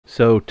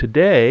So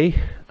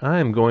today I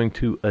am going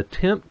to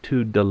attempt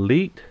to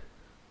delete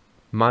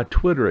my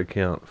Twitter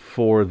account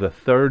for the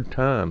third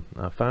time.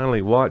 I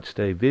finally watched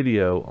a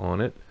video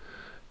on it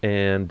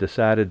and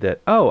decided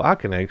that, oh, I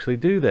can actually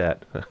do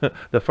that.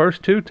 The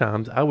first two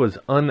times I was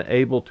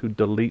unable to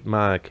delete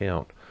my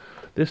account.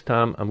 This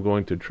time I'm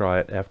going to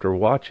try it after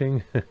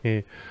watching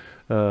a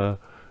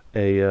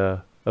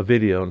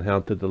video on how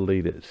to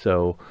delete it.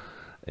 So,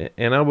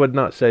 and I would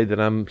not say that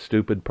I'm a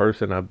stupid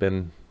person. I've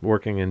been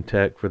working in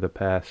tech for the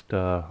past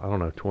I don't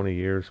know, 20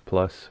 years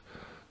plus.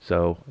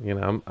 So, you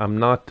know, I'm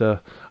not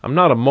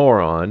a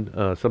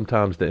moron.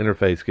 Sometimes the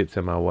interface gets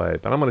in my way,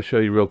 but I'm going to show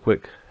you real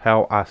quick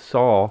how I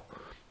saw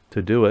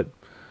to do it.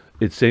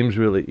 It seems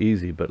really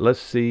easy, but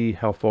let's see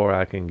how far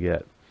I can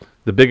get.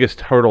 The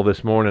biggest hurdle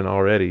this morning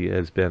already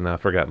has been I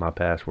forgot my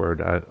password.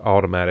 I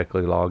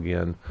automatically log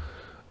in,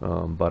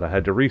 but I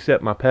had to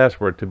reset my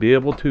password to be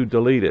able to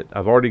delete it.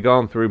 I've already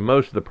gone through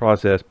most of the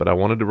process, but I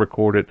wanted to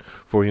record it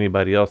for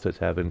anybody else that's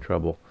having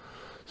trouble.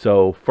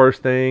 So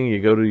first thing, you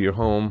go to your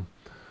home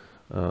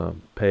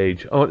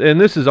page. Oh,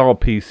 and this is all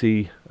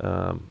PC.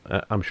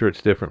 I'm sure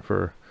it's different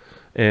for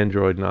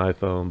Android and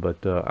iPhone,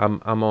 but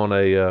I'm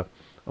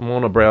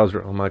on a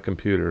browser on my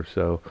computer.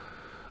 So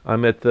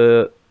I'm at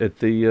the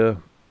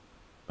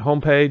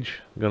home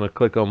page. I'm going to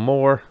click on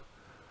More,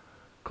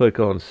 click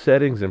on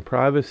Settings and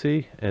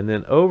Privacy, and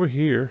then over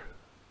here,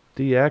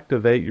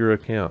 deactivate your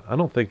account. I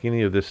don't think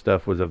any of this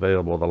stuff was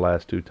available the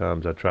last two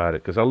times I tried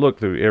it, because I looked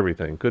through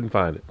everything, couldn't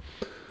find it.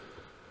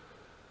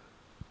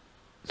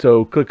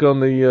 So click on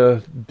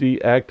the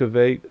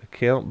deactivate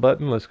account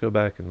button. Let's go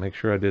back and make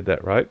sure I did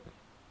that right.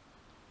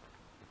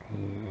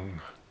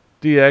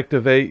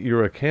 Deactivate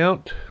your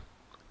account.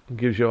 It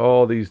gives you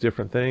all these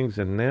different things,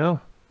 and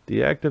now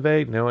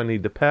deactivate. Now I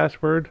need the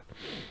password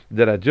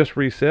that I just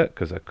reset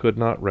because I could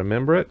not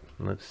remember it.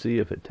 Let's see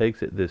if it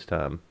takes it this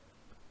time.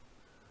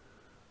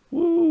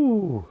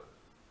 Woo!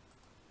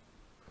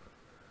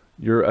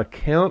 Your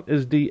account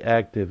is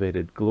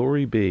deactivated.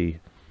 Glory be.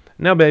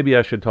 Now maybe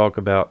I should talk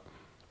about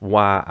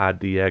why I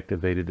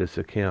deactivated this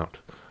account.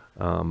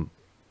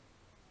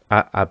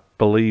 I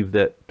believe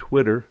that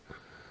Twitter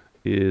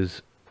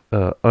is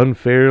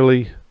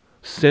unfairly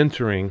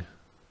censoring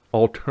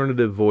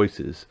alternative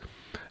voices,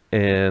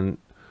 and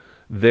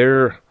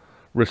their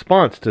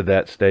response to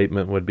that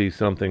statement would be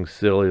something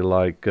silly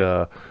like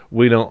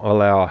we don't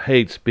allow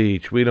hate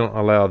speech, we don't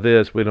allow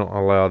this, we don't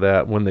allow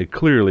that, when they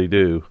clearly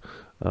do.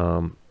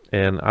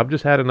 And I've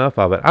just had enough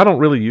of it. I don't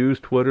really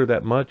use Twitter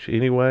that much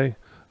anyway.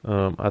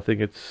 I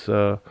think it's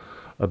a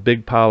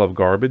big pile of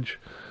garbage,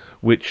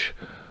 which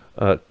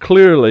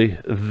clearly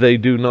they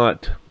do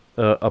not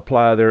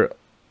apply their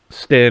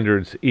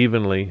standards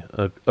evenly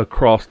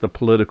across the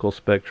political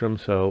spectrum.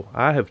 So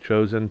I have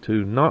chosen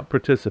to not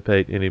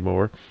participate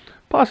anymore,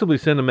 possibly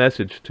send a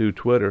message to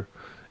Twitter,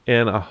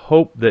 and I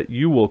hope that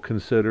you will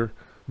consider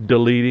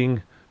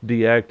deleting,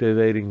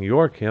 deactivating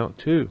your account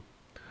too.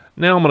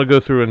 Now I'm going to go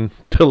through and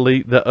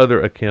delete the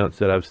other accounts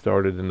that I've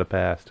started in the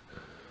past.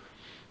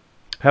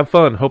 Have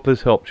fun. Hope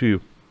this helps you.